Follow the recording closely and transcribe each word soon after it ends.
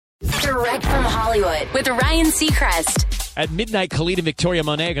Direct from Hollywood with Ryan Seacrest. At midnight, Khalid and Victoria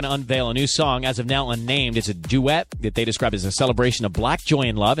Monet are going to unveil a new song, as of now unnamed. It's a duet that they describe as a celebration of black joy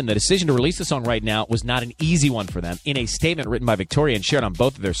and love, and the decision to release the song right now was not an easy one for them. In a statement written by Victoria and shared on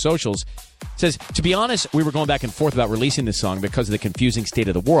both of their socials, it says, "To be honest, we were going back and forth about releasing this song because of the confusing state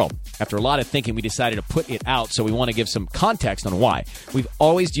of the world. After a lot of thinking, we decided to put it out, so we want to give some context on why. We've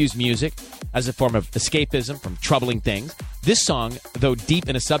always used music as a form of escapism from troubling things. This song, though deep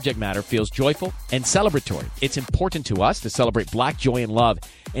in a subject matter, feels joyful and celebratory. It's important to us to celebrate black joy and love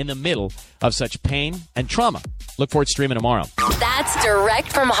in the middle of such pain and trauma." Look forward to streaming tomorrow. That's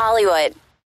Direct from Hollywood.